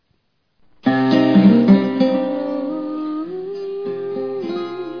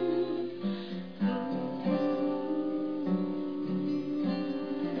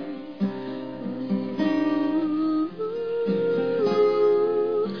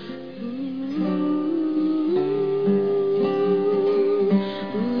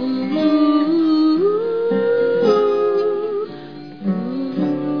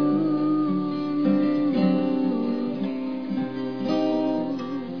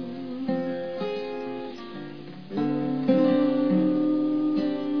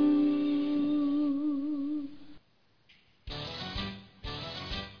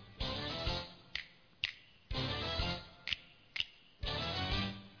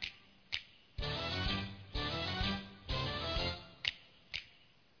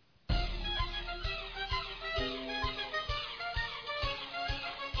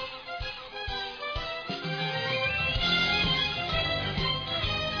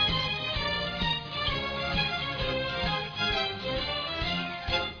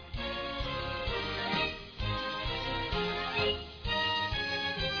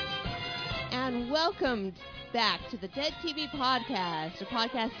welcome back to the Dead TV Podcast, a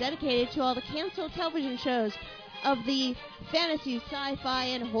podcast dedicated to all the canceled television shows of the fantasy, sci-fi,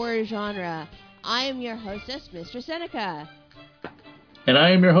 and horror genre. I am your hostess, Mr. Seneca. And I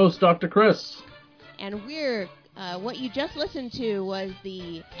am your host, Dr. Chris. And what you just listened to was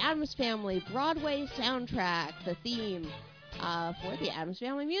the Addams Family Broadway soundtrack, the theme for the Addams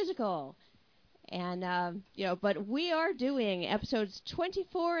Family musical. And, but we are doing episodes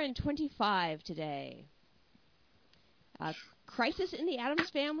 24 and 25 today. Crisis in the Addams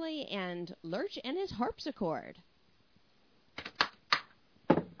Family and Lurch and his Harpsichord.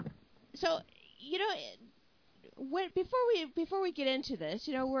 So, before we get into this,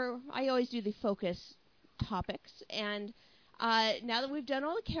 I always do the focus topics, and now that we've done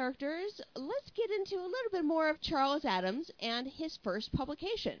all the characters, let's get into a little bit more of Charles Addams and his first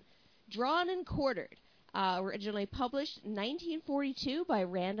publication, Drawn and Quartered, originally published in 1942 by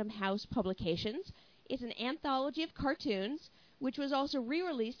Random House Publications. It's an anthology of cartoons, which was also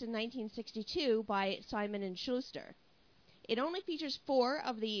re-released in 1962 by Simon & Schuster. It only features 4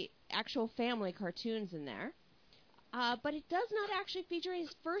 of the actual family cartoons in there, but it does not actually feature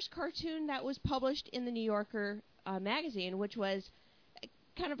his first cartoon that was published in the New Yorker magazine, which was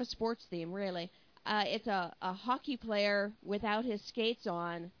kind of a sports theme, really. It's a hockey player without his skates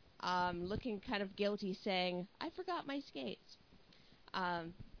on, looking kind of guilty, saying, "I forgot my skates."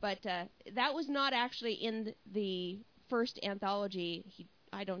 But that was not actually in the first anthology.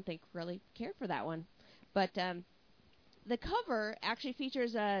 I don't think, really cared for that one. But the cover actually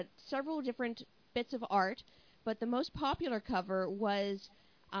features several different bits of art, but the most popular cover was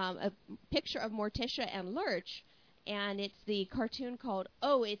a picture of Morticia and Lurch, and it's the cartoon called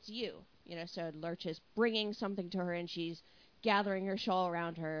 "Oh, It's You." So Lurch is bringing something to her, and she's gathering her shawl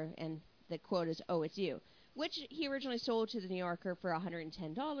around her, and the quote is, "Oh, it's you," which he originally sold to the New Yorker for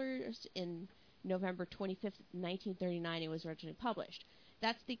 $110 in November 25th, 1939. It was originally published.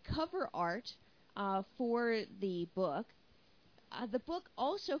 That's the cover art for the book. The book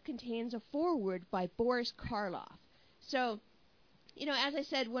also contains a foreword by Boris Karloff. So, as I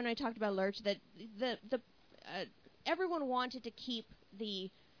said when I talked about Lurch, that everyone wanted to keep the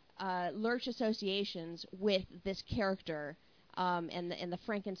Lurch associations with this character and the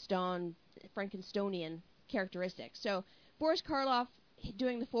Frankensteinian characteristics. So Boris Karloff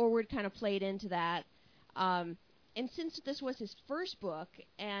doing the foreword kind of played into that. And since this was his first book,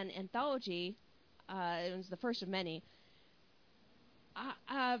 an anthology, it was the first of many,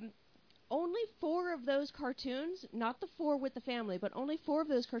 only 4 of those cartoons, not the 4 with the family, but only 4 of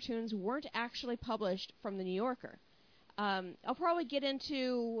those cartoons weren't actually published from the New Yorker. I'll probably get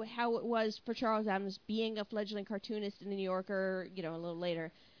into how it was for Charles Addams being a fledgling cartoonist in the New Yorker, a little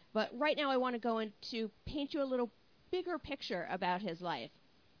later. But right now I want to go into paint you a little bigger picture about his life.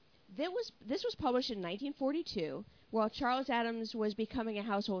 This was published in 1942, while Charles Addams was becoming a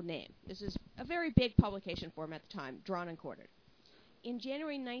household name. This is a very big publication for him at the time, Drawn and Quartered. In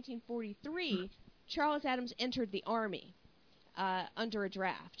January 1943, Charles Addams entered the Army under a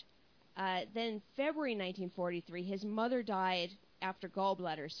draft. Then February 1943, his mother died after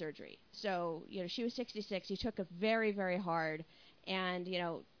gallbladder surgery. So, she was 66. He took it very, very hard. And,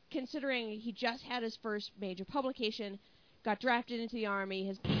 considering he just had his first major publication, got drafted into the Army,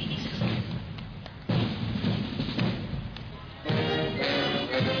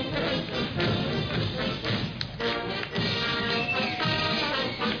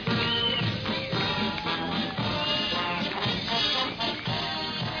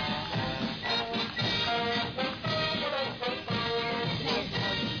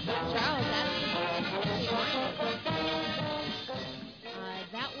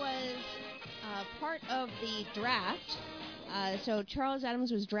 part of the draft. So Charles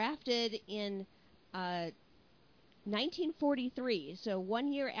Addams was drafted in 1943, so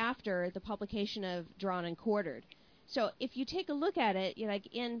 1 year after the publication of Drawn and Quartered. So if you take a look at it,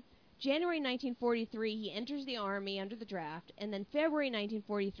 in January 1943, he enters the Army under the draft, and then February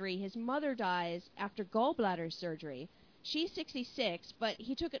 1943, his mother dies after gallbladder surgery. She's 66, but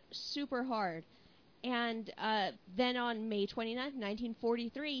he took it super hard. And then on May 29th,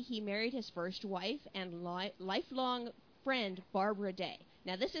 1943, he married his first wife and lifelong friend, Barbara Day.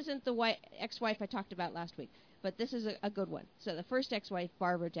 Now, this isn't the ex-wife I talked about last week, but this is a good one. So the first ex-wife,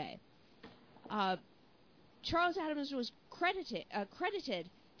 Barbara Day. Charles Addams was credited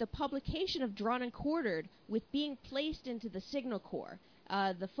the publication of Drawn and Quartered with being placed into the Signal Corps.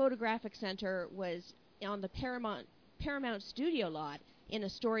 The Photographic Center was on the Paramount studio lot in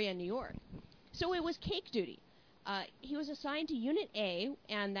Astoria, New York. So it was cake duty. He was assigned to Unit A,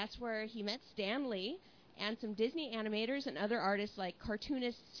 and that's where he met Stan Lee and some Disney animators and other artists like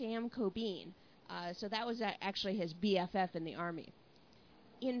cartoonist Sam Cobain. So that was actually his BFF in the Army.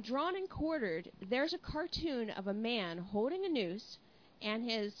 In Drawn and Quartered, there's a cartoon of a man holding a noose, and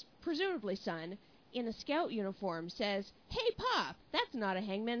his, presumably son, in a scout uniform says, "Hey, Pop, that's not a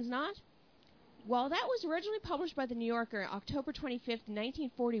hangman's knot." While that was originally published by The New Yorker on October 25th,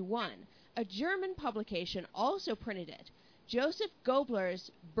 1941, a German publication also printed it. Joseph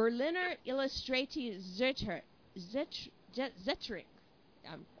Gobler's Berliner Illustratie Zeitschrift.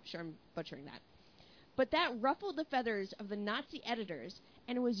 I'm sure I'm butchering that. But that ruffled the feathers of the Nazi editors,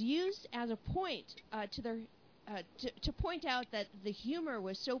 and was used as a point to point out that the humor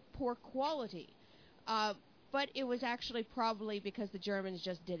was so poor quality. But it was actually probably because the Germans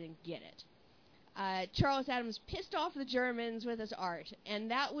just didn't get it. Charles Addams pissed off the Germans with his art, and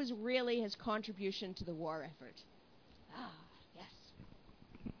that was really his contribution to the war effort. Ah,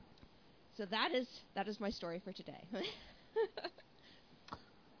 yes. So that is my story for today.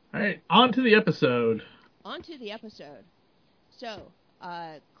 All right, on to the episode. On to the episode. So,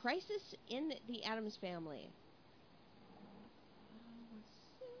 Crisis in the Addams Family.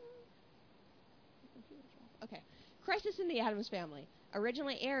 Okay. Crisis in the Addams Family.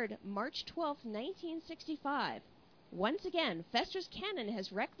 Originally aired March 12, 1965. Once again, Fester's cannon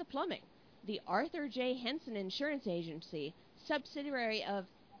has wrecked the plumbing. The Arthur J. Henson Insurance Agency, subsidiary of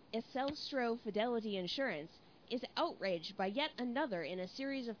Esselstro Fidelity Insurance, is outraged by yet another in a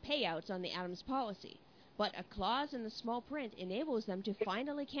series of payouts on the Addams policy. But a clause in the small print enables them to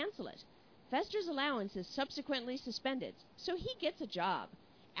finally cancel it. Fester's allowance is subsequently suspended, so he gets a job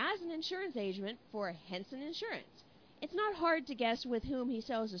as an insurance agent for Henson Insurance. It's not hard to guess with whom he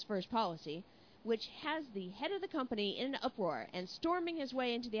sells his first policy, which has the head of the company in an uproar and storming his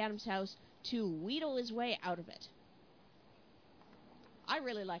way into the Addams house to wheedle his way out of it. I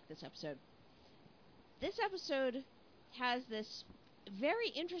really like this episode. This episode has this very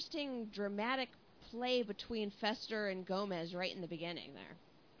interesting, dramatic play between Fester and Gomez right in the beginning there.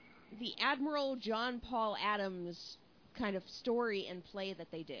 The Admiral John Paul Addams kind of story and play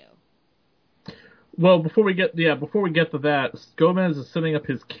that they do. Well, before we get to that, Gomez is setting up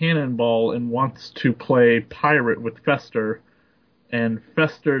his cannonball and wants to play pirate with Fester, and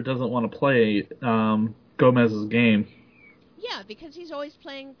Fester doesn't want to play Gomez's game. Yeah, because he's always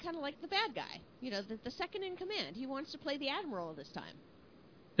playing kind of like the bad guy. You know, the second in command. He wants to play the Admiral this time.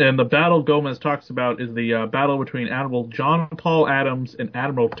 And the battle Gomez talks about is the battle between Admiral John Paul Addams and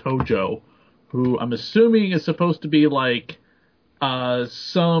Admiral Tojo, who I'm assuming is supposed to be like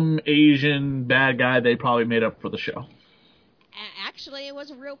some Asian bad guy they probably made up for the show. Actually, it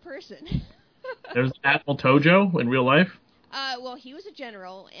was a real person. There's Admiral Tojo in real life? Well, he was a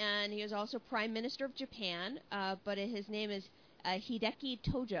general, and he was also Prime Minister of Japan, but his name is Hideki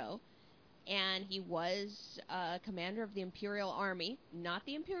Tojo, and he was commander of the Imperial Army, not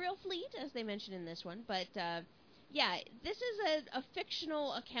the Imperial Fleet, as they mentioned in this one, but yeah, this is a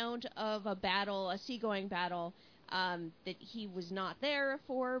fictional account of a battle, a seagoing battle, that he was not there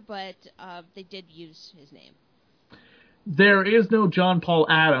for, but they did use his name. There is no John Paul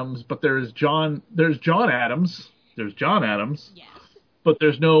Addams, but there's John Addams. There's John Addams. Yes. But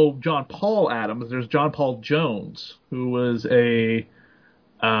there's no John Paul Addams. There's John Paul Jones, who was who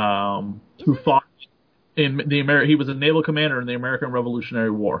fought in the he was a naval commander in the American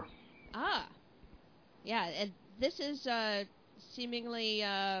Revolutionary War. Ah. Yeah, and this is seemingly,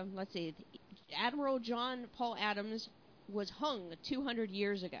 let's see, Admiral John Paul Addams was hung 200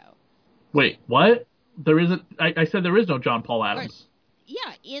 years ago. Wait, what? There isn't. I said there is no John Paul Addams.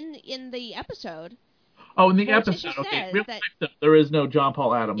 Yeah, in the episode. Oh, in the episode, okay. Real life, there is no John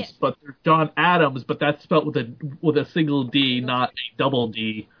Paul Adams, yes. But there's John Adams, but that's spelled with a single D, not a double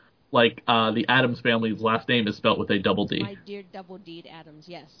D, like the Addams family's last name is spelled with a double D. My dear double D Adams,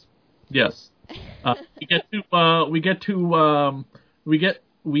 yes. Yes. We get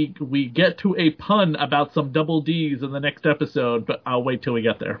to a pun about some double D's in the next episode, but I'll wait till we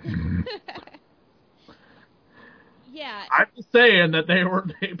get there. Yeah. I'm just saying that they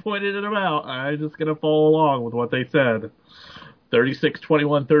pointed it out. I'm just gonna follow along with what they said. 36,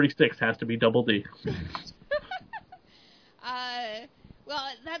 21, 36 has to be double D. Well,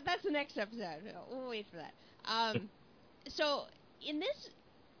 that's the next episode. We'll wait for that. So in this,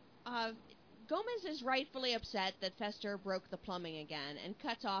 Gomez is rightfully upset that Fester broke the plumbing again and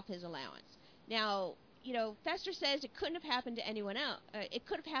cuts off his allowance. Now, you know, Fester says it couldn't have happened to anyone else. It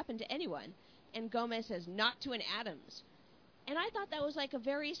could have happened to anyone. And Gomez says, not to an Addams. And I thought that was like a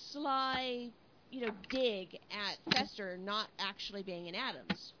very sly, dig at Fester not actually being an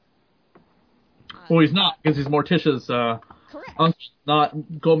Addams. Well, he's not, because he's Morticia's correct. uncle,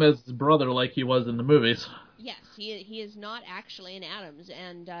 not Gomez's brother like he was in the movies. Yes, he is not actually an Addams,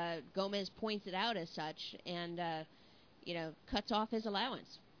 and Gomez points it out as such, and cuts off his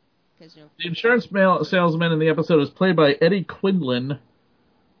allowance. The insurance salesman in the episode is played by Eddie Quinlan,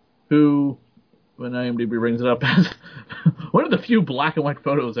 who, when IMDb brings it up, as one of the few black and white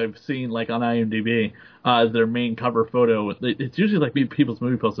photos I've seen on IMDb as their main cover photo. It's usually people's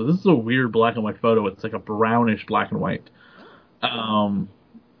movie posters. This is a weird black and white photo. It's like a brownish black and white. Was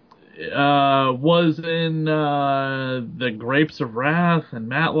in The Grapes of Wrath and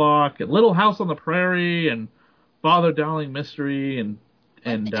Matlock, and Little House on the Prairie, and Father Dowling Mystery, and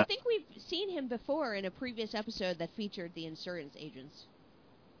I think we've seen him before in a previous episode that featured the insurance agents.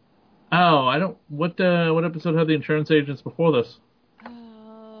 Oh, I don't. What episode had the insurance agents before this?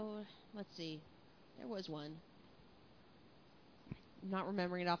 Oh, let's see. There was one. I'm not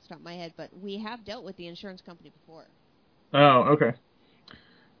remembering it off the top of my head, but we have dealt with the insurance company before. Oh, okay.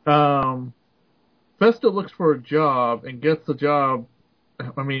 Vesta looks for a job and gets the job.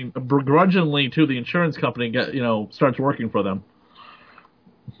 I mean, begrudgingly to the insurance company. Starts working for them.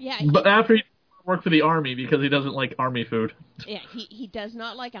 Yeah, but after he work for the army because he doesn't like army food. Yeah, he does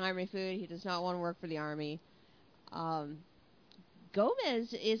not like army food. He does not want to work for the army.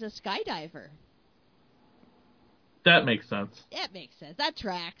 Gomez is a skydiver. That makes sense. That makes sense. That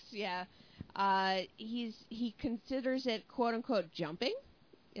tracks. Yeah. He considers it quote unquote jumping.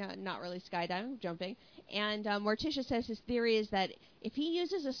 Not really skydiving, jumping. And Morticia says his theory is that if he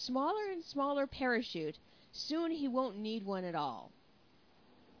uses a smaller and smaller parachute, soon he won't need one at all.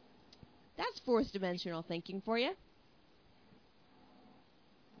 That's fourth dimensional thinking for you.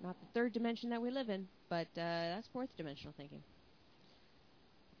 Not the third dimension that we live in, but that's fourth dimensional thinking.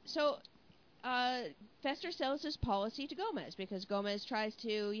 So, Fester sells his policy to Gomez because Gomez tries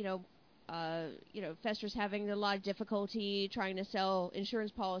to, Fester's having a lot of difficulty trying to sell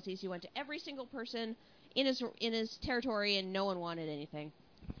insurance policies. He went to every single person in his territory, and no one wanted anything.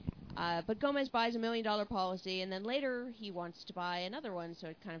 But Gomez buys $1 million policy, and then later he wants to buy another one, so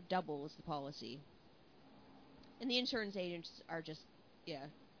it kind of doubles the policy. And the insurance agents are just,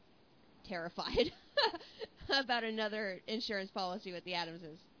 terrified about another insurance policy with the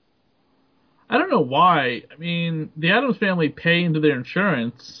Addamses. I don't know why. I mean, the Addams family pay into their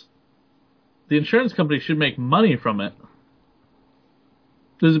insurance. The insurance company should make money from it.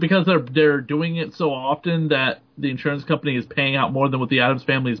 Is it because they're doing it so often that the insurance company is paying out more than what the Addams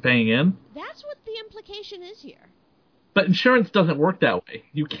family is paying in? That's what the implication is here. But insurance doesn't work that way.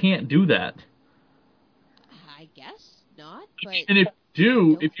 You can't do that. I guess not. But and if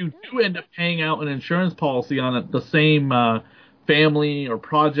you do end up paying out an insurance policy on the same family or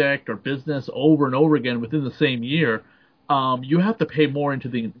project or business over and over again within the same year, you have to pay more into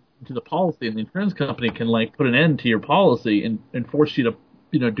the policy, and the insurance company can put an end to your policy and force you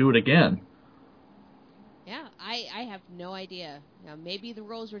to do it again. Yeah, I have no idea. Maybe the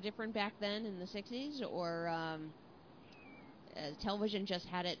rules were different back then in the 60s, or television just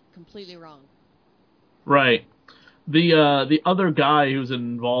had it completely wrong. Right. The other guy who's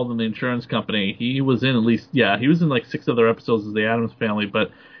involved in the insurance company, he was in 6 other episodes of the Addams Family,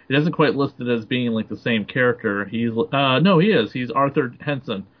 but it isn't quite listed as being the same character. He's he is. He's Arthur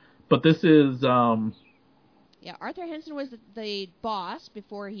Henson. But this is Arthur Henson was the boss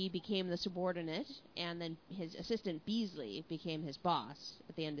before he became the subordinate, and then his assistant Beasley became his boss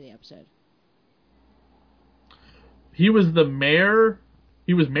at the end of the episode. He was the mayor.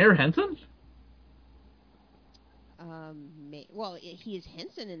 He was Mayor Henson? He is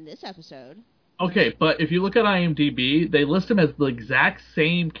Henson in this episode. Okay, but if you look at IMDb, they list him as the exact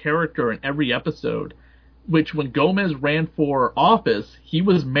same character in every episode, which when Gomez ran for office, he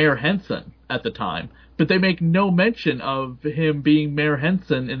was Mayor Henson at the time. But they make no mention of him being Mayor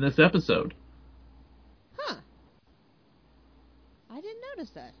Henson in this episode. Huh. I didn't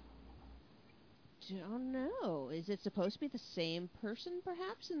notice that. Don't know. Is it supposed to be the same person,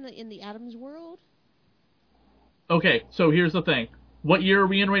 perhaps, in the Addams world? Okay, so here's the thing. What year are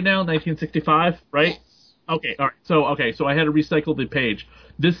we in right now? 1965, right? Yes. Okay, all right. So I had to recycle the page.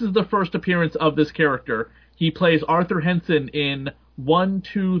 This is the first appearance of this character. He plays Arthur Henson in 1,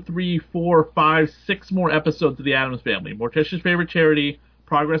 2, 3, 4, 5, 6 more episodes of the Addams Family. Morticia's Favorite Charity,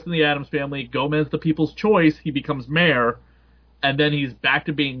 Progress in the Addams Family, Gomez the People's Choice, he becomes mayor, and then he's back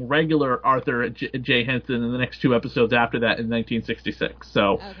to being regular Arthur J. Henson in the next 2 episodes after that in 1966.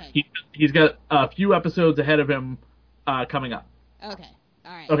 So okay. He's got a few episodes ahead of him coming up. Okay,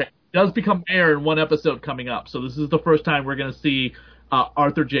 all right. Okay, does become mayor in 1 episode coming up. So this is the first time we're going to see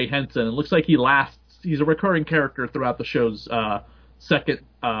Arthur J. Henson. It looks like he's a recurring character throughout the show's second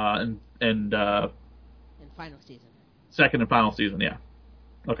and final season. Second and final season, yeah.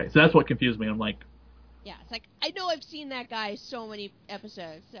 Okay, so that's what confused me. I'm like, Yeah, it's like, I know I've seen that guy so many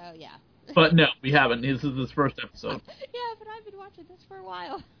episodes, so yeah. But no, we haven't. This is his first episode. Yeah, but I've been watching this for a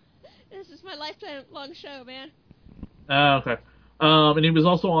while. This is my lifetime-long show, man. Okay. And he was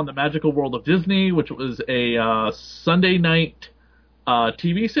also on The Magical World of Disney, which was a Sunday night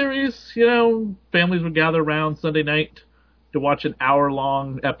TV series. You know, families would gather around Sunday night to watch an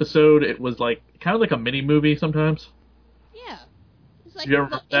hour-long episode. It was like kind of like a mini movie sometimes. Yeah. It's like You ever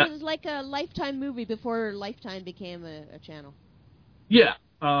remember that? It was like a Lifetime movie before Lifetime became a channel. Yeah.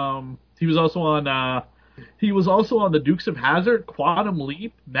 He was also on The Dukes of Hazzard, Quantum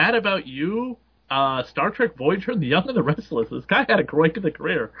Leap, Mad About You, Star Trek Voyager, and The Young and the Restless. This guy had a great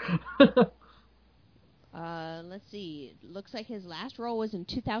career. Let's see. Looks like his last role was in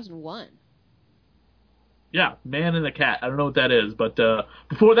 2001. Yeah, Man and the Cat. I don't know what that is, but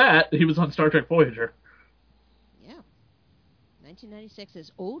before that, he was on Star Trek Voyager. Yeah. 1996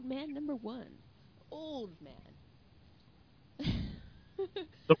 is Old Man Number 1. Old Man.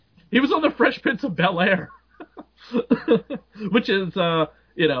 He was on The Fresh Prince of Bel-Air. Which is,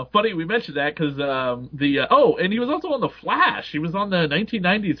 funny we mentioned that because and he was also on The Flash. He was on the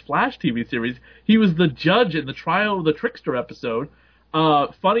 1990s Flash TV series. He was the judge in the Trial of the Trickster episode.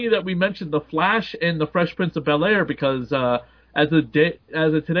 Funny that we mentioned The Flash and The Fresh Prince of Bel-Air because as of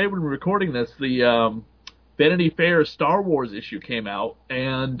today when we're recording this, the Vanity Fair Star Wars issue came out,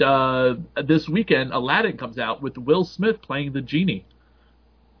 and this weekend Aladdin comes out with Will Smith playing the genie.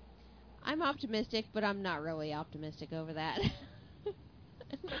 I'm optimistic, but I'm not really optimistic over that.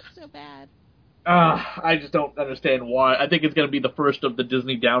 It looks so bad. I just don't understand why. I think it's going to be the first of the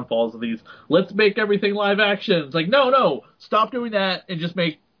Disney downfalls of these. Let's make everything live action. It's like, no, stop doing that and just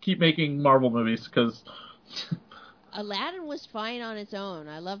keep making Marvel movies, because... Aladdin was fine on its own.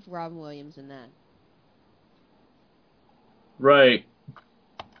 I loved Robin Williams in that. Right.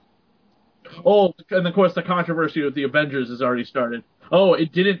 Oh, and of course the controversy with the Avengers has already started. Oh,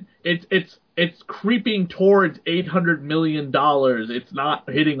 it didn't. It's creeping towards $800 million. It's not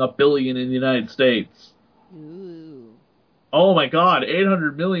hitting $1 billion in the United States. Ooh. Oh my God,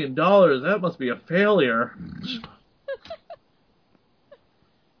 $800 million. That must be a failure.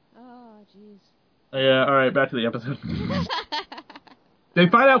 Oh, jeez. Yeah. All right. Back to the episode. They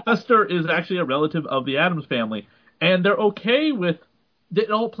find out Fester is actually a relative of the Addams family, and they're okay with.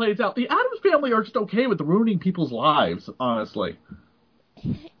 It all plays out. The Addams family are just okay with ruining people's lives, honestly.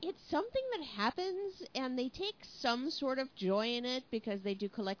 It's something that happens, and they take some sort of joy in it because they do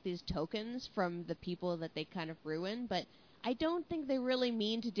collect these tokens from the people that they kind of ruin, but I don't think they really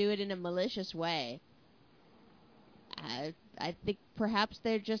mean to do it in a malicious way. I think perhaps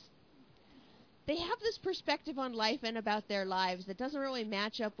they have this perspective on life and about their lives that doesn't really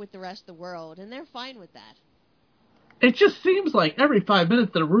match up with the rest of the world, and they're fine with that. It just seems like every 5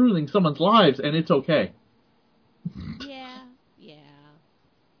 minutes they're ruining someone's lives, and it's okay. Yeah.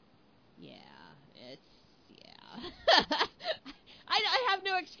 I have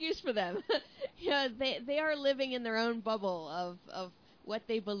no excuse for them. They are living in their own bubble of what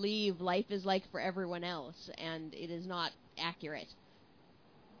they believe life is like for everyone else, and it is not accurate.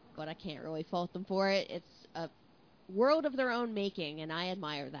 But I can't really fault them for it. It's a world of their own making, and I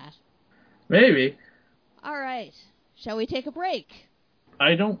admire that. Maybe. All right. Shall we take a break?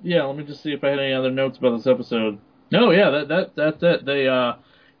 I don't... Yeah, let me just see if I had any other notes about this episode. No, yeah, that's it.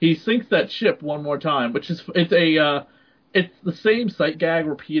 He sinks that ship one more time, which is... It's the same sight gag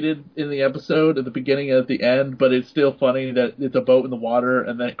repeated in the episode at the beginning and at the end, but it's still funny that it's a boat in the water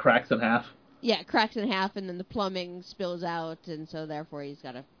and then it cracks in half. Yeah, it cracks in half and then the plumbing spills out, and so therefore he's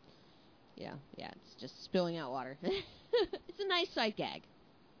got to... Yeah, it's just spilling out water. It's a nice sight gag.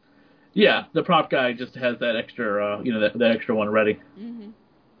 Yeah, the prop guy just has that extra, that extra one ready. Mm-hmm.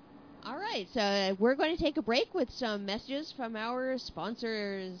 All right, so we're going to take a break with some messages from our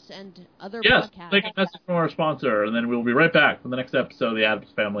sponsors and other podcasts. Yes, take a message from our sponsor, and then we'll be right back with the next episode of the Addams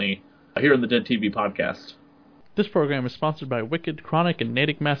Family here in the Dead TV podcast. This program is sponsored by Wicked Chronic in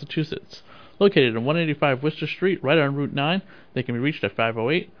Natick, Massachusetts. Located on 185 Worcester Street, right on Route 9, they can be reached at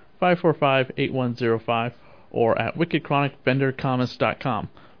 508-545-8105 or at wickedchronicvendorcommons.com.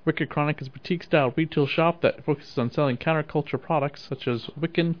 Wicked Chronic is a boutique-style retail shop that focuses on selling counterculture products such as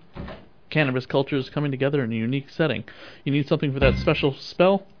Wiccan cannabis cultures coming together in a unique setting. You need something for that special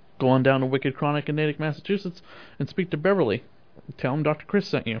spell? Go on down to Wicked Chronic in Natick, Massachusetts and speak to Beverly. Tell him Dr. Chris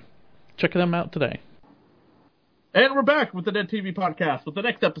sent you. Check them out today. And we're back with the Dead TV podcast with the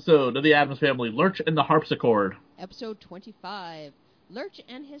next episode of the Addams Family, Lurch and the Harpsichord. Episode 25, Lurch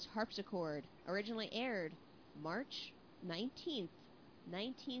and his Harpsichord, originally aired March 19th.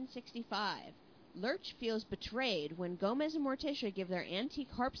 1965. Lurch feels betrayed when Gomez and Morticia give their antique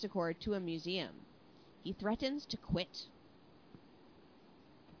harpsichord to a museum. He threatens to quit.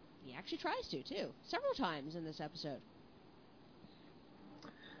 He actually tries to, too. Several times in this episode.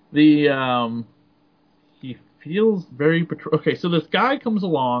 He feels very betrayed. Okay, so this guy comes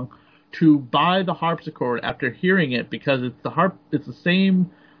along to buy the harpsichord after hearing it because it's the same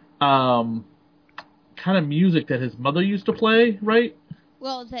kind of music that his mother used to play, right?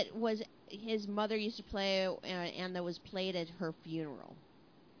 Well, that was his mother used to play, and that was played at her funeral.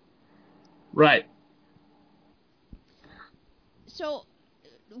 Right. So,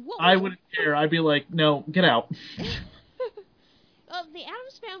 I wouldn't care. I'd be like, no, get out. Well, the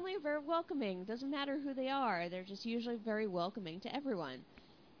Addams family are very welcoming. Doesn't matter who they are. They're just usually very welcoming to everyone.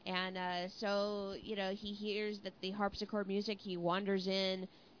 And so, he hears that the harpsichord music, he wanders in,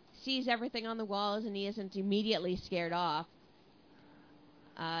 sees everything on the walls, and he isn't immediately scared off.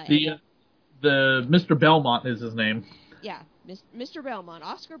 The Mr. Belmont is his name. Yeah, Mr. Belmont,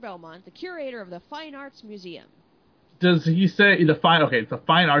 Oscar Belmont, the curator of the Fine Arts Museum. Does he say it's a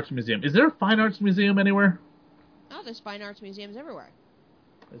Fine Arts Museum. Is there a Fine Arts Museum anywhere? Oh, there's fine arts museums everywhere.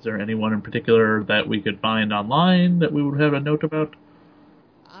 Is there anyone in particular that we could find online that we would have a note about?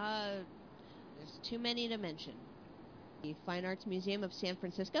 There's too many to mention. The Fine Arts Museum of San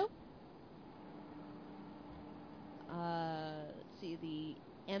Francisco. Let's see, the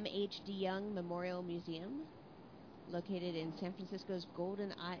M.H.D. Young Memorial Museum, located in San Francisco's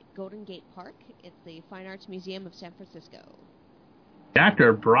Golden Gate Park. It's the Fine Arts Museum of San Francisco. The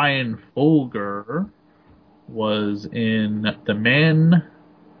actor Brian Folger was in The Man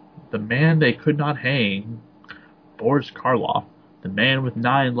They Could Not Hang, Boris Karloff, The Man with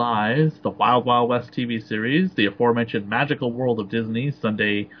 9 Lives, the Wild Wild West TV series, the aforementioned Magical World of Disney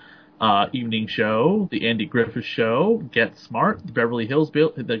Sunday evening show, The Andy Griffith Show, Get Smart, The Beverly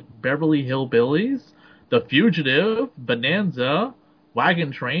Hillbillies, The Fugitive, Bonanza,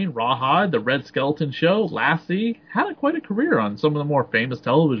 Wagon Train, Rawhide, The Red Skeleton Show, Lassie. Had quite a career on some of the more famous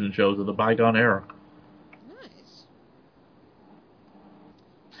television shows of the bygone era.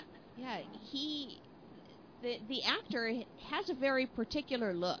 The actor has a very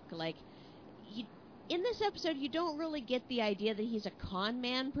particular look. Like, in this episode, you don't really get the idea that he's a con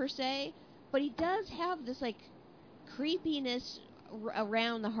man per se, but he does have this like creepiness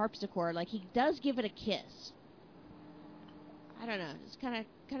around the harpsichord. Like, he does give it a kiss. I don't know. It's kind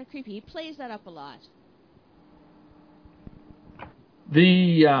of creepy. He plays that up a lot.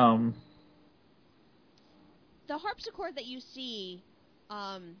 The harpsichord that you see,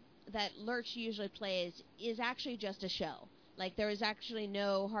 that Lurch usually plays, is actually just a shell. Like, there is actually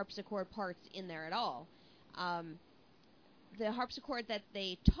no harpsichord parts in there at all. The harpsichord that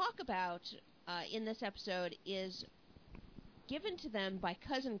they talk about in this episode is given to them by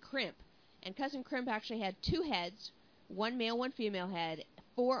Cousin Crimp. And Cousin Crimp actually had 2 heads, 1 male, 1 female head,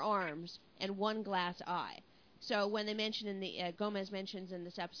 4 arms, and 1 glass eye. So when they mention Gomez mentions in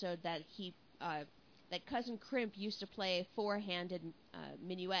this episode that that Cousin Crimp used to play 4-handed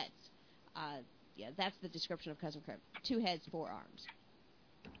minuets. That's the description of Cousin Crimp. 2 heads, 4 arms.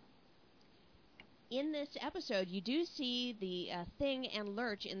 In this episode, you do see the Thing and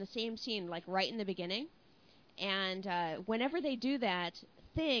Lurch in the same scene, like right in the beginning. And whenever they do that,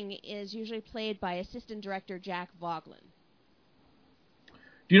 Thing is usually played by assistant director Jack Voglin.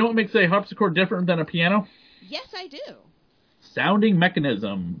 Do you know what makes a harpsichord different than a piano? Yes, I do. Sounding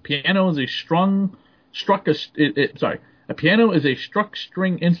mechanism. Piano is a A piano is a struck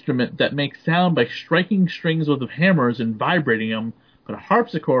string instrument that makes sound by striking strings with hammers and vibrating them, but a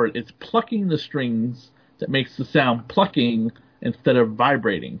harpsichord is plucking the strings that makes the sound plucking instead of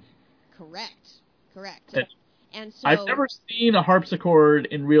vibrating. Correct. And so I've never seen a harpsichord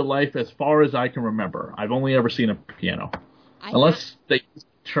in real life as far as I can remember. I've only ever seen a piano. Unless they use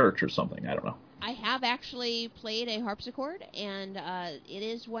church or something, I don't know. I have actually played a harpsichord, and it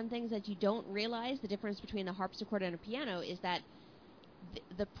is one thing that you don't realize. The difference between a harpsichord and a piano is that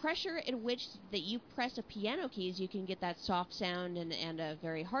the pressure in which that you press a piano keys, you can get that soft sound and a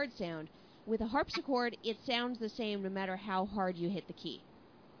very hard sound. With a harpsichord, it sounds the same no matter how hard you hit the key.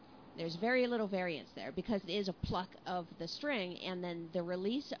 There's very little variance there because it is a pluck of the string, and then the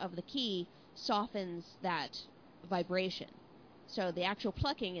release of the key softens that vibration. So the actual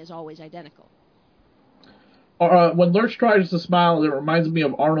plucking is always identical. When Lurch tries to smile, it reminds me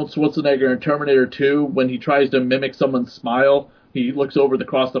of Arnold Schwarzenegger in Terminator 2 when he tries to mimic someone's smile. He looks over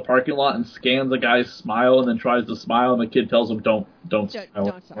across the parking lot and scans a guy's smile and then tries to smile, and the kid tells him, don't smile.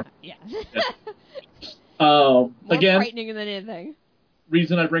 Don't smile. Yeah. More again, frightening than anything.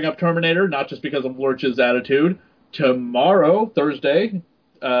 Reason I bring up Terminator, not just because of Lurch's attitude. Tomorrow, Thursday,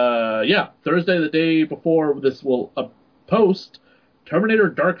 the day before this will post, Terminator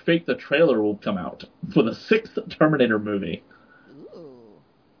Dark Fate, the trailer, will come out for the 6th Terminator movie. Ooh.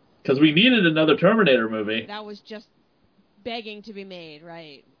 Because we needed another Terminator movie. That was just begging to be made,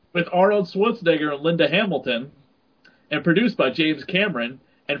 right? With Arnold Schwarzenegger and Linda Hamilton, and produced by James Cameron,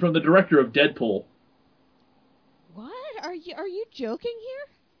 and from the director of Deadpool. What? Are you joking here?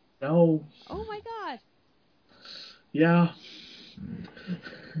 No. Oh my god. Yeah.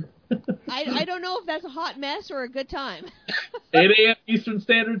 I don't know if that's a hot mess or a good time. 8 a.m. Eastern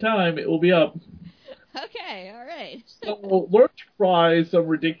Standard Time, it will be up. Okay, all right. So, Lurch tries some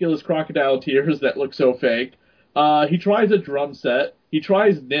ridiculous crocodile tears that look so fake. He tries a drum set. He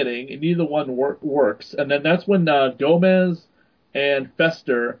tries knitting, and neither one works. And then that's when Gomez and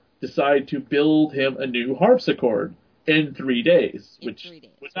Fester decide to build him a new harpsichord in 3 days, which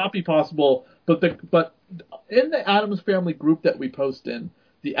would not be possible. But in the Addams Family group that we post in,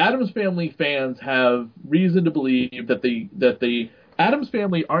 the Addams Family fans have reason to believe that the Addams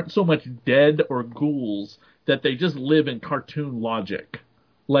Family aren't so much dead or ghouls, that they just live in cartoon logic.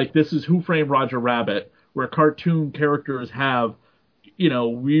 Like, this is Who Framed Roger Rabbit, where cartoon characters have,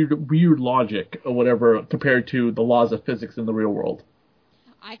 weird logic or whatever compared to the laws of physics in the real world.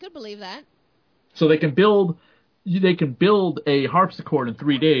 I could believe that. So they can build a harpsichord in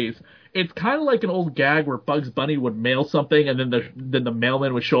 3 days. It's kind of like an old gag where Bugs Bunny would mail something, and then the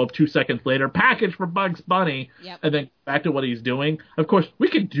mailman would show up 2 seconds later, package for Bugs Bunny, and then back to what he's doing. Of course, we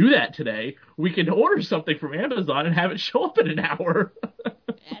can do that today. We can order something from Amazon and have it show up in an hour.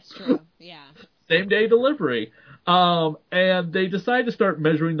 That's true, yeah. Same day delivery. And they decide to start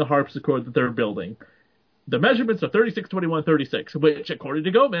measuring the harpsichord that they're building. The measurements are 36, 21, 36, which, according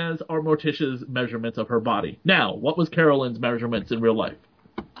to Gomez, are Morticia's measurements of her body. Now, what was Carolyn's measurements in real life?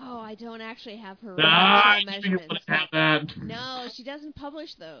 Oh, I don't actually have her measurements. You want to have that. No, she doesn't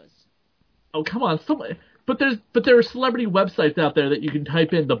publish those. Oh, come on. But there are celebrity websites out there that you can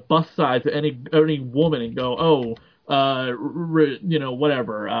type in the bust size of any woman and go,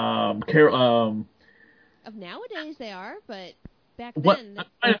 whatever. Of nowadays they are, but back then... I'm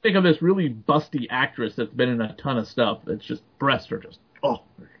trying to think of this really busty actress that's been in a ton of stuff that's just, breasts are just,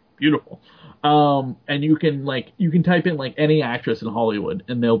 beautiful. And you can type in, any actress in Hollywood,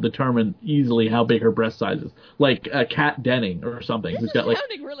 and they'll determine easily how big her breast size is. Like, Kat Denning or something. This who's is got,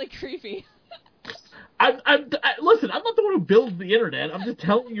 sounding really creepy. Listen, I'm not the one who builds the internet. I'm just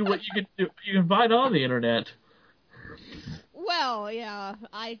telling you what you can do. You can find on the internet. Well, yeah,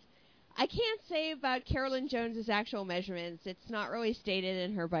 I can't say about Carolyn Jones's actual measurements. It's not really stated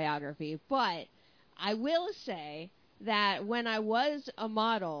in her biography, but I will say that when I was a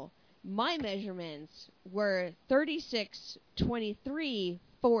model, my measurements were 36, 23,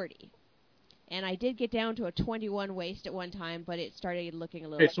 40. And I did get down to a 21 waist at one time, but it started looking a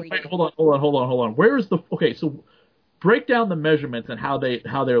little freaky. Wait, hold on. So break down the measurements and how they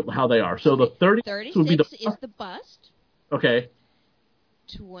are. So the 36 would be is the bust. Okay.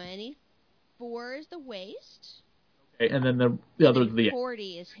 24 is the waist. Okay, and then the other is the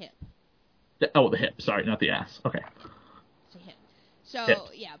 40 is hip. The hip. Sorry, not the ass. Okay. It's a hip. So,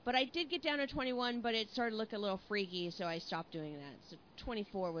 yeah, but I did get down to 21, but it started looking a little freaky, so I stopped doing that. So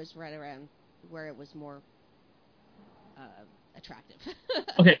 24 was right around where it was more attractive.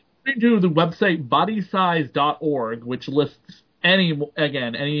 Okay, we do the website bodysize.org, which lists any.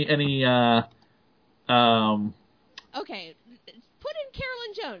 Okay, put in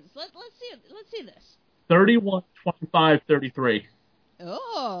Carolyn Jones. Let's see this. 31, 25, 33.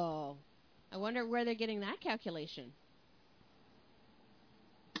 Oh, I wonder where they're getting that calculation.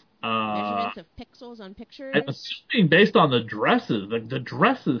 Measurements of pixels on pictures. I'm assuming based on the dresses, the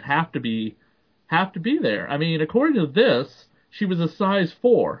dresses have to be there. I mean, according to this, she was a size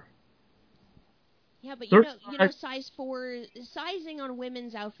 4. Yeah, but you know, size 4 sizing on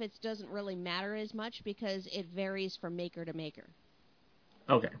women's outfits doesn't really matter as much because it varies from maker to maker.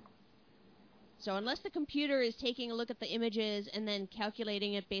 Okay. So unless the computer is taking a look at the images and then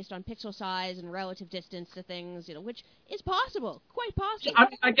calculating it based on pixel size and relative distance to things, which is possible, quite possible.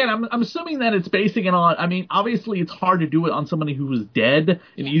 I'm assuming that it's basing it on. I mean, obviously it's hard to do it on somebody who is dead,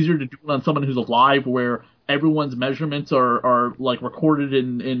 and easier to do it on someone who's alive, where everyone's measurements are recorded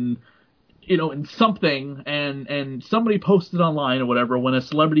in something, and somebody posted online or whatever when a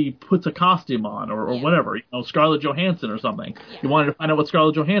celebrity puts a costume on or whatever, Scarlett Johansson or something. Yeah. You wanted to find out what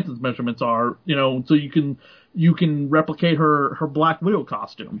Scarlett Johansson's measurements are, so you can replicate her Black Widow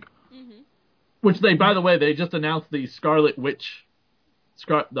costume. Mm-hmm. Which by the way, they just announced the Scarlet Witch,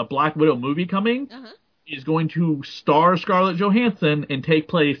 the Black Widow movie coming. Uh-huh. Is going to star Scarlett Johansson and take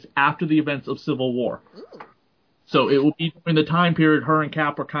place after the events of Civil War. Ooh. So it will be during the time period her and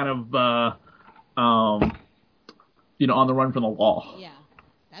Cap are kind of, on the run from the law. Yeah,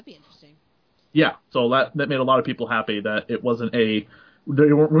 that'd be interesting. Yeah, so that made a lot of people happy that it wasn't we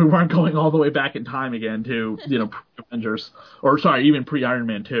weren't going all the way back in time again to, pre-Avengers. Or, sorry, even pre-Iron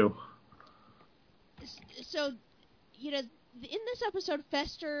Man 2. So, in this episode,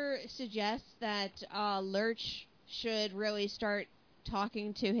 Fester suggests that Lurch should really start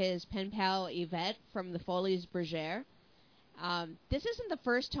talking to his pen pal Yvette from the Folies Bergère. This isn't the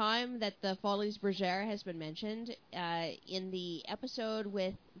first time that the Folies Bergère has been mentioned. In the episode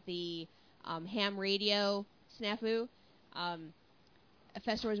with the ham radio snafu,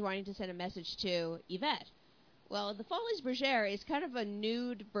 Fester was wanting to send a message to Yvette. Well, the Folies Bergère is kind of a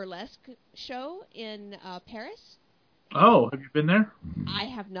nude burlesque show in Paris. Oh, have you been there? I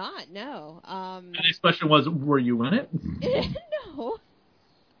have not, no. My next question was, were you in it? No.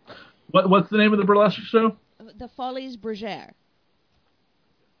 What's the name of the burlesque show? The Folies Bergère.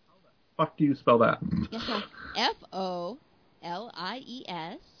 How the fuck do you spell that? FOLIESBERGE.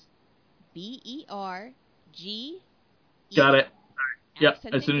 Got it. Yep.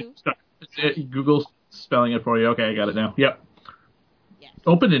 As soon as you start, Google's spelling it for you. Okay, I got it now. Yep. Yes.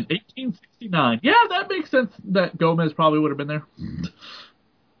 Opened in 1869. Yeah, that makes sense that Gomez probably would have been there.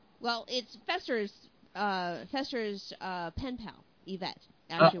 Well, it's Fester's pen pal, Yvette,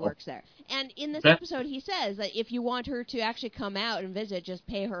 actually works there. And in this episode, he says that if you want her to actually come out and visit, just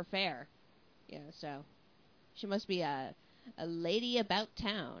pay her fare. Yeah, so she must be a lady about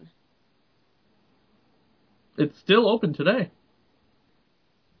town. It's still open today.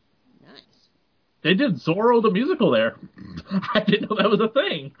 Nice. They did Zorro the musical there. I didn't know that was a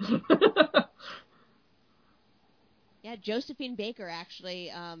thing. Yeah, Josephine Baker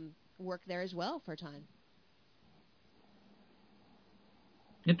actually worked there as well for a time.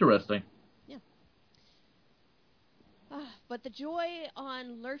 Interesting. Yeah. But the joy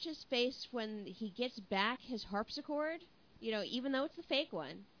on Lurch's face when he gets back his harpsichord, even though it's the fake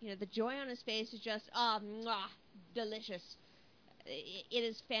one, the joy on his face is just, delicious. It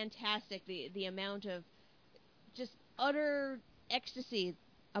is fantastic, the amount of just utter ecstasy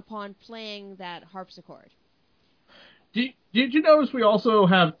upon playing that harpsichord. Did you notice we also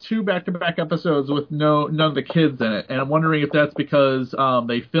have 2 back-to-back episodes with none of the kids in it? And I'm wondering if that's because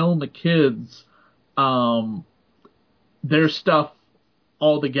they film the kids, their stuff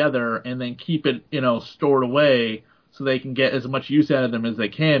all together and then keep it, stored away so they can get as much use out of them as they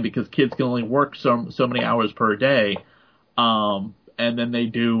can, because kids can only work so many hours per day. And then they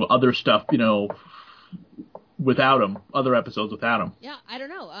do other stuff, without them, other episodes without them. Yeah, I don't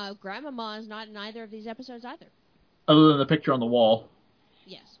know. Grandmama is not in either of these episodes either. Other than the picture on the wall.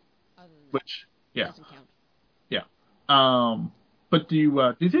 Yes. Other than Which, yeah. Doesn't count. Yeah. But do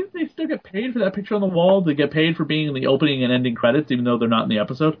you think they still get paid for that picture on the wall? Do they get paid for being in the opening and ending credits, even though they're not in the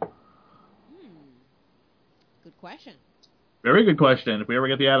episode? Good question. Very good question. If we ever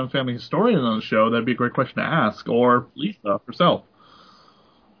get the Addams Family historian on the show, that'd be a great question to ask. Or Lisa herself.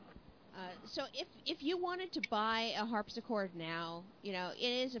 So if you wanted to buy a harpsichord now, it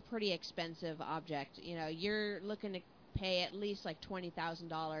is a pretty expensive object. You're looking to pay at least like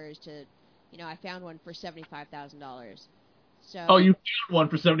 $20,000 to, I found one for $75,000. So. Oh, you found one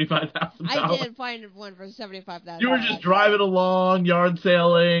for $75,000. I did find one for $75,000. You were just driving along, yard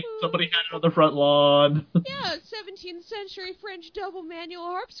sailing. Somebody had it on the front lawn. Yeah, 17th century French double manual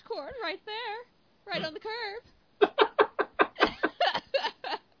harpsichord right there, right on the curb.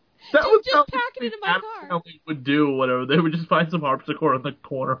 That was just pack it into my car. Family would do whatever. They would just find some harpsichord in the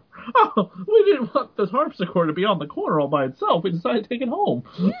corner. Oh, we didn't want this harpsichord to be on the corner all by itself. We decided to take it home.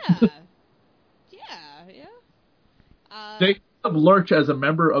 Yeah. They have Lurch as a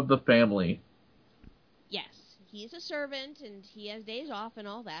member of the family. Yes, he's a servant and he has days off and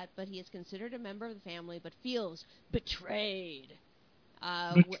all that, but he is considered a member of the family, but feels betrayed.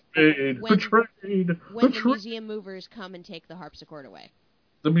 Betrayed. When the museum movers come and take the harpsichord away.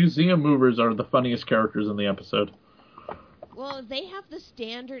 The museum movers are the funniest characters in the episode. Well, they have the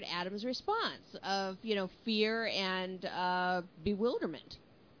standard Addams response of, fear and bewilderment.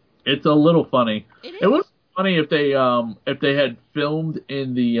 It's a little funny. It would be funny if they had filmed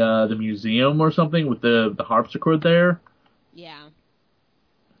in the museum or something with the harpsichord there. Yeah.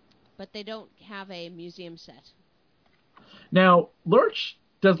 But they don't have a museum set. Now,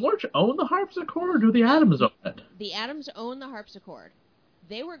 does Lurch own the harpsichord, or do the Addams own it? The Addams own the harpsichord.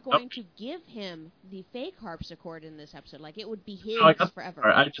 They were going to give him the fake harpsichord in this episode. Like, it would be his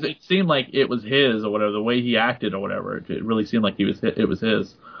forever. It seemed like it was his, or whatever, the way he acted, or whatever. It really seemed like it was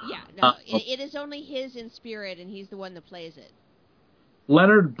his. Yeah, no, it is only his in spirit, and he's the one that plays it.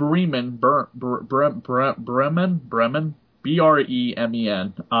 Leonard Bremen, Bremen,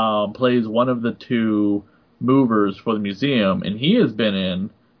 B-R-E-M-E-N, plays one of the 2 movers for the museum, and he has been in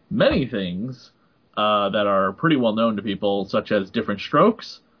many things that are pretty well known to people, such as Different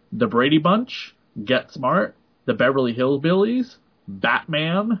Strokes, The Brady Bunch, Get Smart, The Beverly Hillbillies,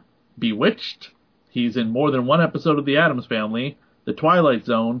 Batman, Bewitched. He's in more than one episode of The Addams Family, The Twilight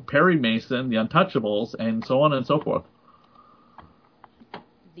Zone, Perry Mason, The Untouchables, and so on and so forth.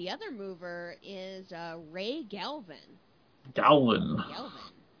 The other mover is Ray Galvin. Galvin.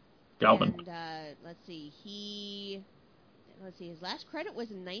 And let's see, his last credit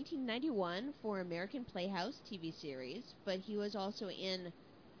was in 1991 for American Playhouse TV series, but he was also in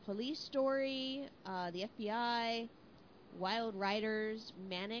Police Story, The FBI, Wild Riders,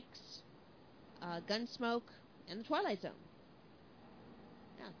 Mannix, Gunsmoke, and The Twilight Zone.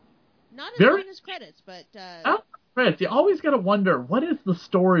 Yeah. Not as long as credits, but... You always got to wonder, what is the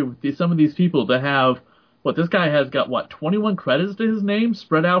story with some of these people that have... this guy has got, 21 credits to his name,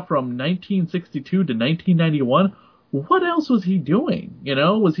 spread out from 1962 to 1991? What else was he doing?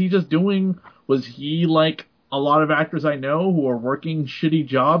 Was he like a lot of actors I know who are working shitty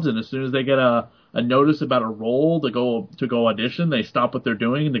jobs, and as soon as they get a notice about a role to go audition, they stop what they're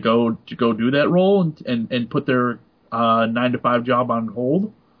doing to go do that role and put their 9-to-5 job on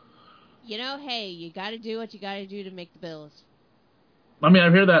hold? Hey, you got to do what you got to do to make the bills. I mean, I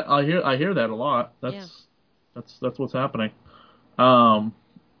hear that a lot. That's what's happening. So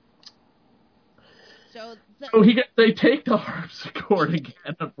they take the harpsichord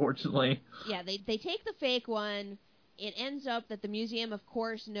again, unfortunately. Yeah, they take the fake one. It ends up that the museum, of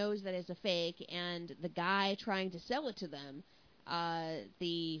course, knows that it's a fake, and the guy trying to sell it to them,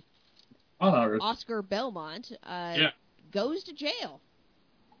 the Oscar Belmont, goes to jail.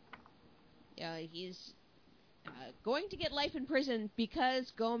 He's going to get life in prison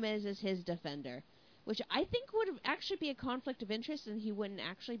because Gomez is his defender, which I think would actually be a conflict of interest, and he wouldn't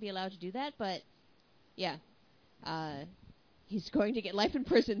actually be allowed to do that, but yeah. He's going to get life in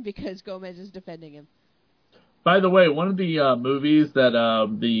prison because Gomez is defending him. By the way, one of the movies that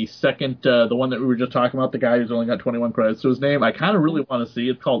the second, the one that we were just talking about, the guy who's only got 21 credits to his name, I kind of really want to see.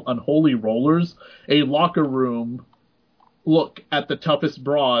 It's called Unholy Rollers, a locker room look at the toughest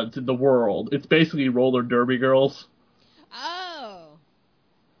broads in the world. It's basically roller derby girls. Oh,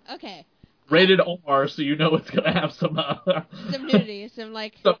 okay. Rated R, so you know it's gonna have some nudity, some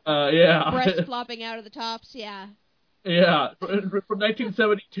breast flopping out of the tops, yeah. Yeah, from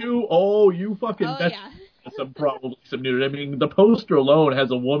 1972. Oh, you fucking bet. Yeah. Probably some nudity. I mean, the poster alone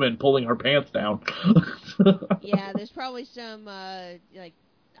has a woman pulling her pants down. Yeah, there's probably some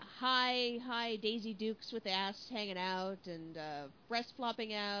high Daisy Dukes with the ass hanging out and breast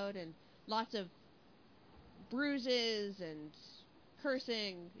flopping out and lots of bruises and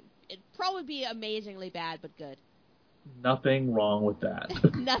cursing. It'd probably be amazingly bad, but good. Nothing wrong with that.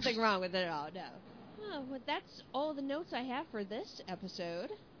 Nothing wrong with it at all, no. Oh, well, that's all the notes I have for this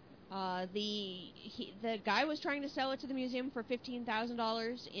episode. The guy was trying to sell it to the museum for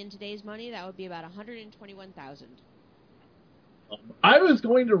 $15,000. In today's money, that would be about $121,000. I was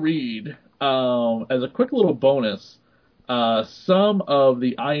going to read, as a quick little bonus, some of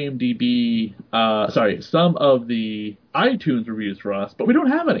the some of the iTunes reviews for us, but we don't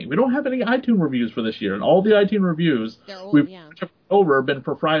have any. We don't have any iTunes reviews for this year, and all the iTunes reviews we've been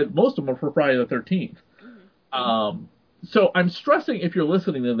for Friday. Most of them are for Friday the 13th. Mm-hmm. So I'm stressing, if you're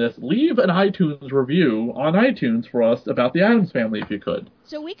listening to this, leave an iTunes review on iTunes for us about the Addams Family, if you could.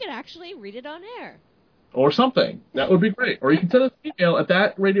 So we could actually read it on air. Or something. That would be great. Or you can send us an email at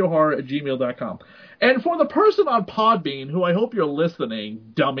thatradiohorror@gmail.com. And for the person on Podbean, who I hope you're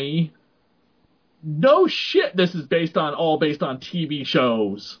listening, dummy, no shit this is based on TV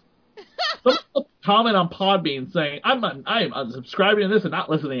shows. Comment on Podbean saying, I am unsubscribing to this and not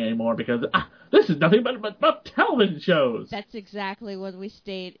listening anymore because this is nothing but television shows. That's exactly what we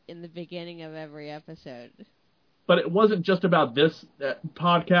state in the beginning of every episode. But it wasn't just about this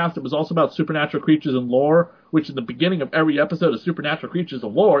podcast. It was also about supernatural creatures and lore, which in the beginning of every episode of Supernatural Creatures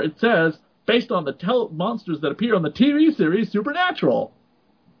and Lore, it says, based on the monsters that appear on the TV series Supernatural.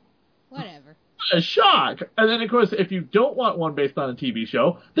 Whatever. A shock. And then, of course, if you don't want one based on a TV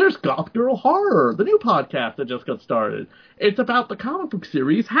show, there's Goth Girl Horror, the new podcast that just got started. It's about the comic book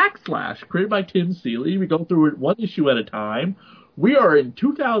series Hack Slash, created by Tim Seeley. We go through it one issue at a time. We are in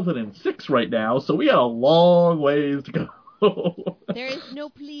 2006 right now, so we got a long ways to go. There is no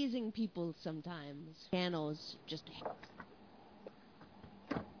pleasing people sometimes. Channels just...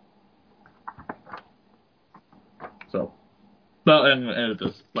 So... Well, and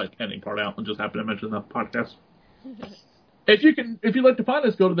just like ending part out, and just happened to mention the podcast. If you'd like to find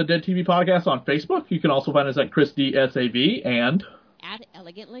us, go to the Dead TV Podcast on Facebook. You can also find us at Chris DSAV and at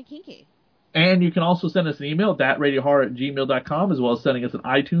Elegantly Kinky. And you can also send us an email, thatradiohorror@gmail.com, as well as sending us an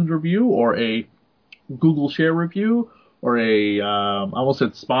iTunes review or a Google Share review or I almost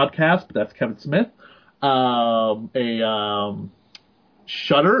said Spodcast, but that's Kevin Smith.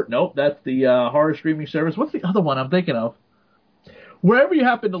 Shudder. Nope, that's the horror streaming service. What's the other one I'm thinking of? Wherever you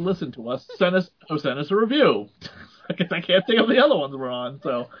happen to listen to us, send us a review. I can't think of the other ones we're on,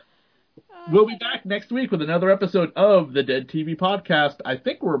 so... We'll be back next week with another episode of the Dead TV Podcast. I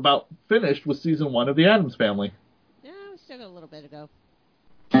think we're about finished with season 1 of The Addams Family. Yeah, we still got a little bit to go.